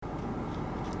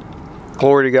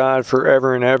Glory to God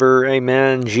forever and ever.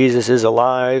 Amen. Jesus is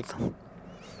alive.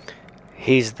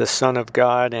 He's the Son of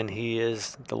God, and He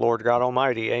is the Lord God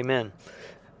Almighty. Amen.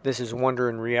 This is Wonder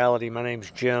and Reality. My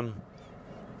name's Jim.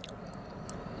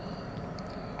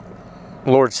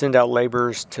 Lord, send out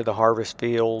laborers to the harvest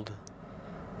fields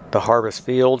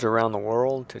around the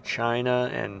world, to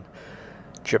China and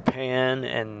Japan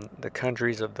and the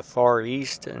countries of the Far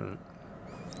East. And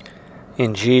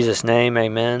in Jesus' name,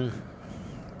 amen.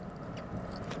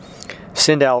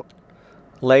 Send out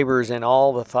laborers in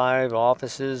all the 5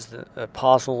 offices, the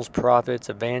apostles, prophets,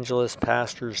 evangelists,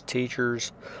 pastors,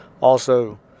 teachers,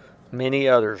 also many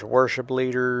others, worship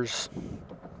leaders.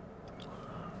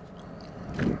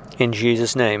 In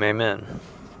Jesus' name, amen.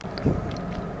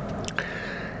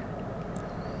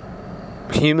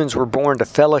 Humans were born to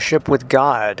fellowship with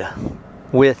God,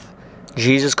 with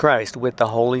Jesus Christ, with the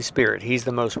Holy Spirit. He's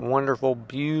the most wonderful,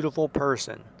 beautiful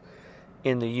person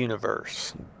in the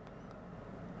universe.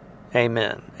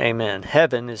 Amen. Amen.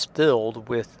 Heaven is filled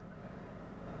with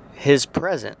His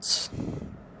presence.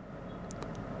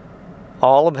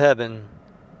 All of heaven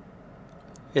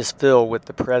is filled with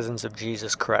the presence of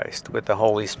Jesus Christ, with the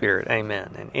Holy Spirit.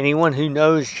 Amen. And anyone who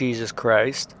knows Jesus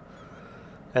Christ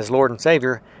as Lord and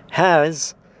Savior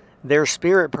has their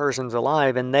spirit persons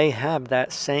alive, and they have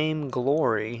that same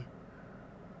glory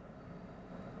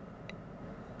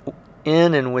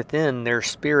in and within their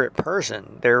spirit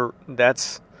person.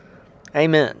 That's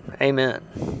amen. Amen.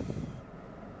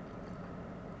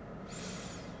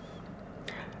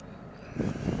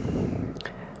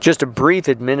 Just a brief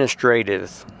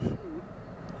administrative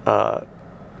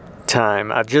time.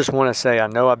 I just want to say I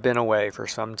know I've been away for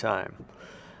some time.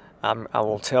 I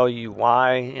will tell you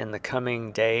why in the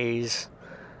coming days.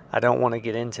 I don't want to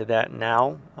get into that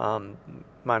now.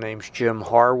 My name's Jim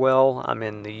Harwell. I'm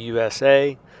in the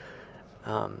USA.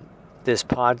 This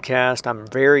podcast, I'm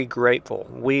very grateful.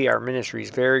 Our ministry is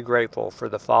very grateful for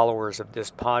the followers of this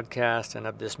podcast and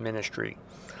of this ministry.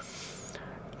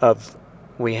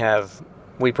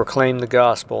 We proclaim the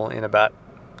gospel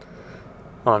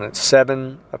on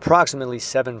approximately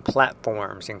 7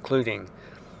 platforms, including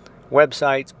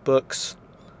websites, books,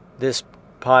 this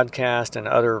podcast, and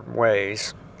other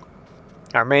ways.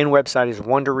 Our main website is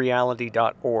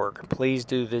wonderreality.org. Please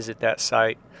do visit that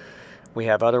site. We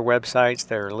have other websites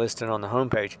that are listed on the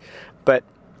homepage. But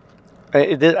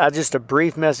just a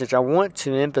brief message. I want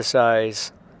to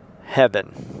emphasize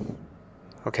heaven.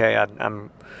 Okay, I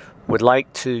would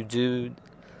like to do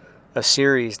a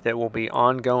series that will be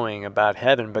ongoing about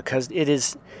heaven, because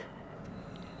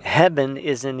heaven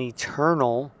is an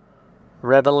eternal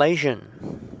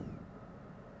revelation.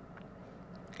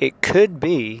 It could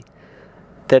be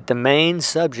that the main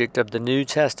subject of the New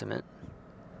Testament,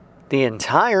 the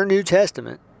entire New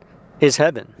Testament, is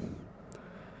heaven.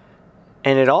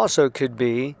 And it also could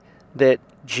be that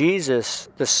Jesus,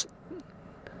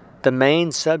 the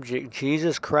main subject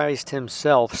Jesus Christ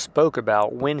Himself spoke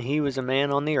about when He was a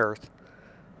man on the earth,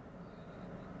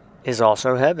 is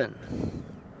also heaven.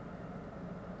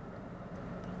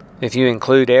 If you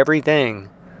include everything,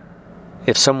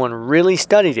 if someone really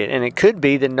studied it, and it could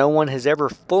be that no one has ever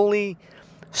fully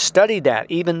studied that,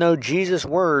 even though Jesus'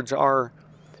 words are,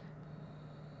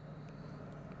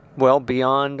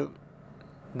 beyond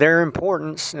their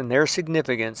importance, and their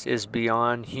significance is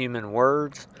beyond human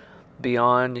words,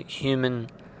 beyond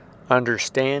human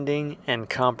understanding and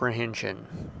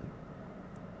comprehension.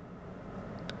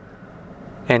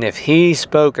 And if He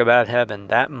spoke about heaven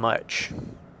that much,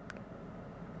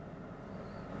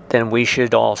 then we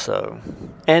should also.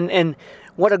 And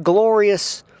what a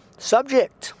glorious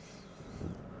subject.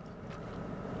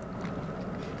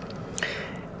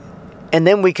 And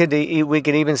then we could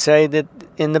even say that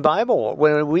in the Bible,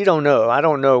 we don't know. I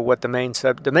don't know what the main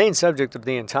subject of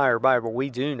the entire Bible. We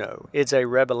do know it's a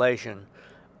revelation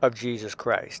of Jesus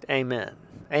Christ. Amen.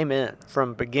 Amen.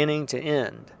 From beginning to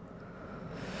end,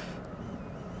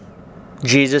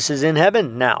 Jesus is in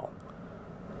heaven now.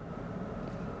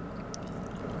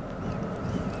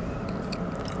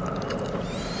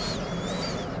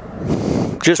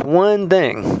 Just one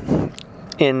thing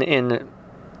in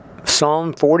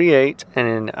Psalm 48 and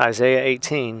in Isaiah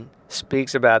 18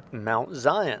 speaks about Mount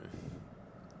Zion.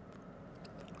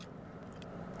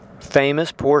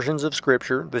 Famous portions of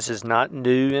Scripture. This is not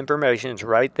new information. It's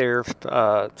right there.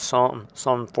 Psalm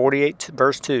 48,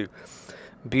 verse 2.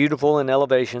 Beautiful in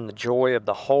elevation, the joy of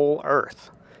the whole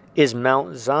earth is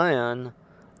Mount Zion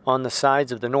on the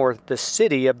sides of the north, the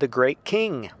city of the great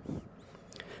king.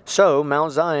 So,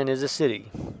 Mount Zion is a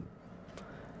city.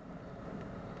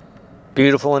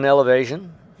 Beautiful in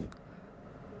elevation.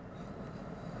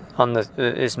 on the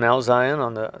is Mount Zion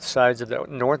on the sides of the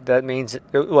north. That means,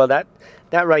 well, that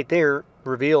right there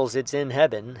reveals it's in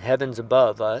heaven. Heaven's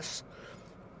above us,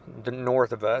 the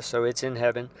north of us, so it's in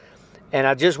heaven. And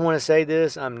I just want to say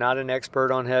this, I'm not an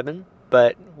expert on heaven,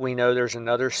 but we know there's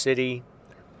another city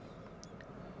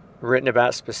written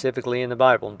about specifically in the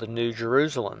Bible, the New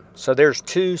Jerusalem. So there's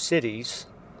two cities,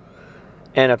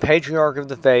 and a patriarch of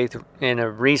the faith in a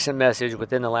recent message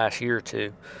within the last year or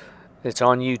two, it's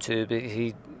on YouTube,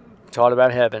 he taught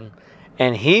about heaven,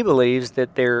 and he believes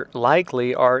that there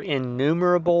likely are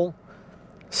innumerable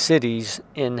cities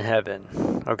in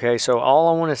heaven. Okay, so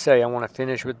all I want to say, I want to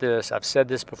finish with this. I've said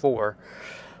this before.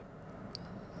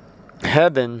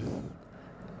 Heaven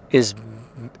is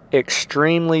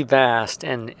extremely vast,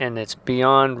 and it's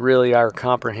beyond really our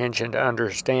comprehension to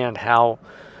understand how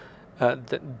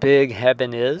big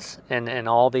heaven is, and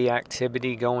all the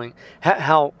activity going,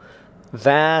 how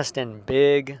vast and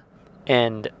big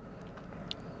and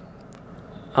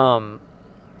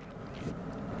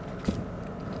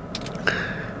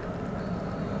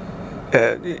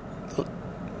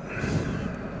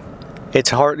it's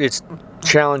hard, it's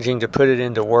challenging to put it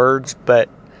into words, but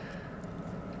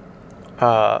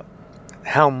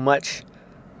how much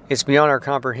it's beyond our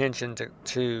comprehension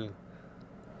to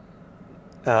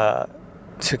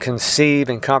conceive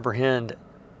and comprehend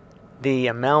the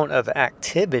amount of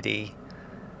activity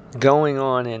going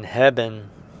on in heaven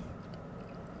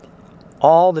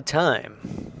all the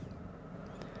time.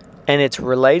 And it's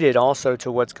related also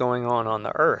to what's going on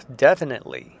the earth,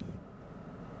 definitely.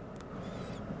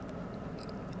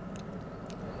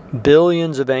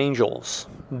 Billions of angels.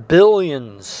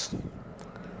 Billions.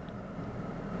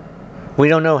 We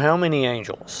don't know how many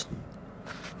angels.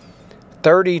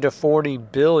 30 to 40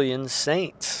 billion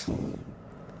saints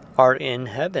are in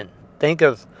heaven. Think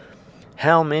of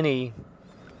how many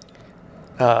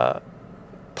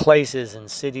places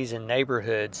and cities and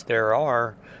neighborhoods there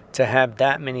are to have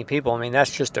that many people. I mean,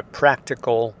 that's just a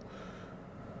practical,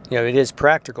 it is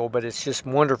practical, but it's just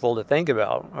wonderful to think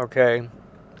about, okay?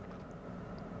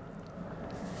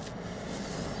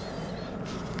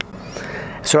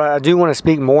 So I do want to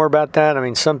speak more about that. I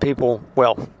mean, some people,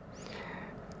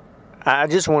 I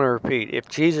just want to repeat, if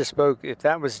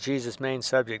that was Jesus' main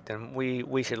subject, then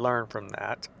we should learn from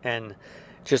that. And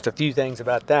just a few things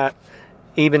about that.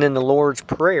 Even in the Lord's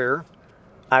Prayer,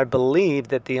 I believe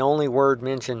that the only word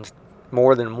mentioned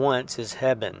more than once is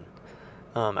heaven.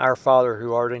 Our Father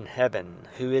who art in heaven,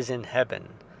 who is in heaven.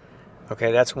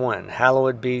 Okay, that's one.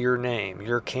 Hallowed be your name,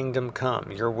 your kingdom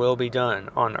come, your will be done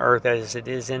on earth as it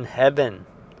is in heaven.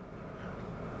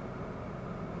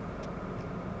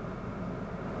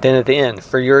 Then at the end,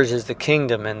 for yours is the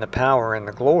kingdom and the power and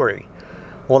the glory.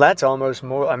 Well, that's almost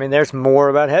more, there's more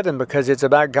about heaven because it's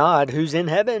about God who's in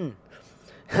heaven.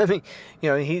 The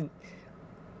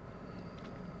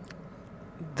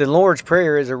Lord's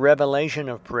Prayer is a revelation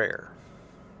of prayer.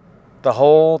 The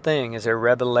whole thing is a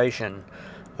revelation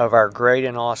of our great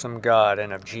and awesome God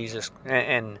and of Jesus.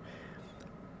 And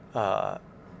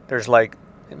there's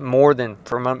more than,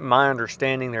 from my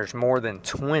understanding, there's more than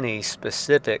 20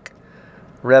 specific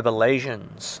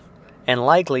revelations, and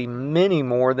likely many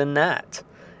more than that,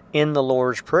 in the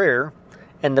Lord's Prayer.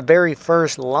 And the very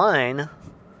first line,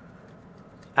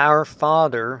 our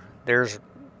Father,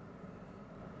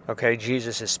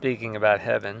 Jesus is speaking about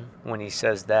heaven when he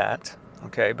says that,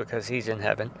 because he's in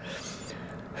heaven,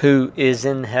 who is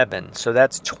in heaven. So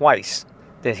that's twice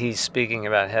that he's speaking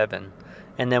about heaven.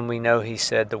 And then we know he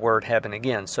said the word heaven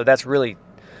again. So that's really,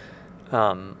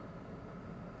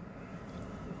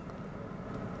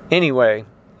 anyway,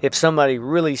 if somebody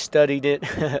really studied it,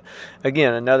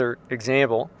 again, another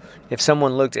example, if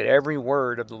someone looked at every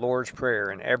word of the Lord's Prayer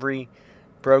and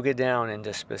broke it down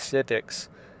into specifics,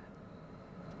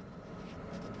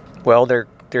 well,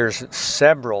 there's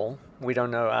several, I don't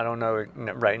know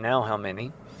right now how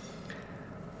many,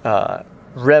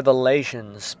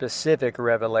 specific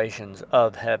revelations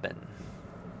of heaven.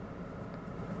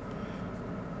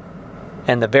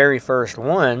 And the very first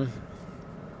one,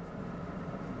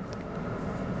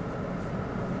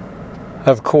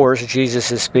 of course,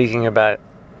 Jesus is speaking about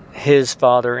his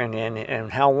Father,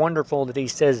 and how wonderful that he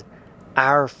says,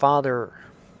 our Father.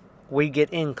 We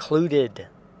get included.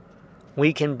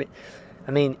 We can be,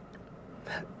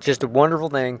 just a wonderful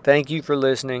thing. Thank you for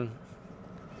listening.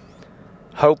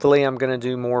 Hopefully I'm going to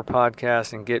do more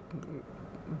podcasts and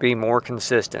be more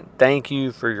consistent. Thank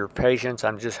you for your patience.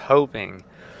 I'm just hoping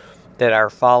that our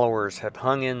followers have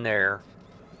hung in there,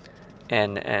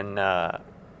 and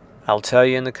I'll tell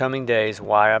you in the coming days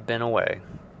why I've been away.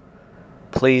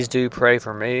 Please do pray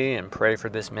for me and pray for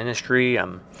this ministry.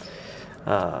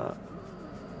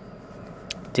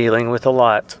 dealing with a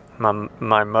lot.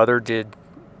 My mother did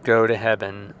go to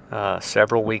heaven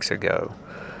several weeks ago.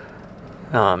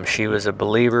 She was a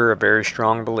believer, a very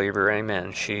strong believer.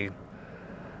 Amen. She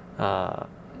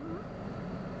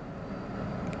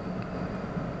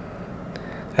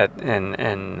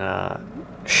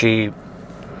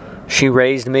she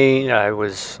raised me. I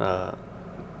was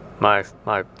my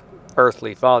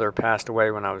earthly father passed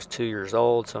away when I was 2 years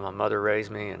old, so my mother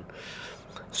raised me, and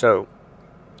so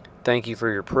thank you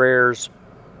for your prayers.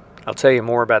 I'll tell you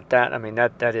more about that. I mean,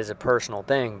 that is a personal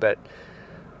thing, but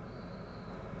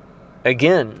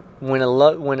again,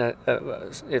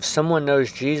 if someone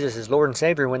knows Jesus as Lord and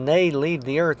Savior, when they leave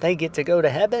the earth, they get to go to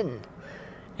heaven,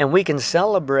 and we can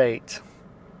celebrate.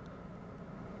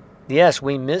 Yes,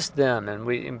 we miss them, and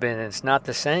it's not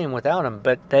the same without them,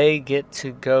 but they get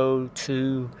to go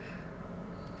to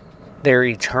their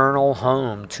eternal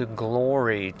home, to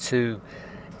glory,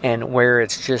 and where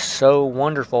it's just so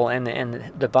wonderful.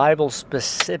 And the Bible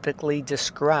specifically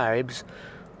describes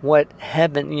what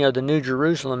heaven, the New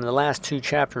Jerusalem, the last 2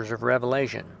 chapters of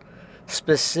Revelation.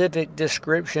 Specific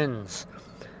descriptions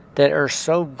that are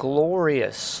so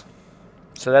glorious.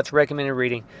 So that's recommended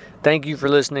reading. Thank you for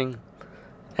listening,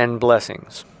 and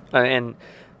blessings. And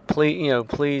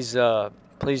please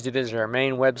do visit our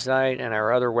main website and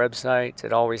our other websites.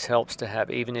 It always helps to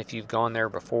have, even if you've gone there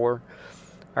before.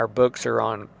 Our books are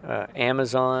on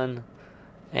Amazon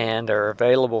and are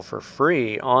available for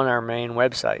free on our main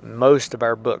website. Most of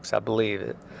our books, I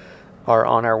believe, are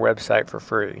on our website for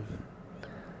free.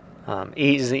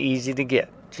 Easy to get.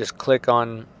 Just click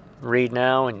on Read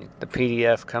Now and the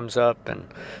PDF comes up. And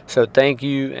so thank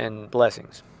you and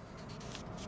blessings.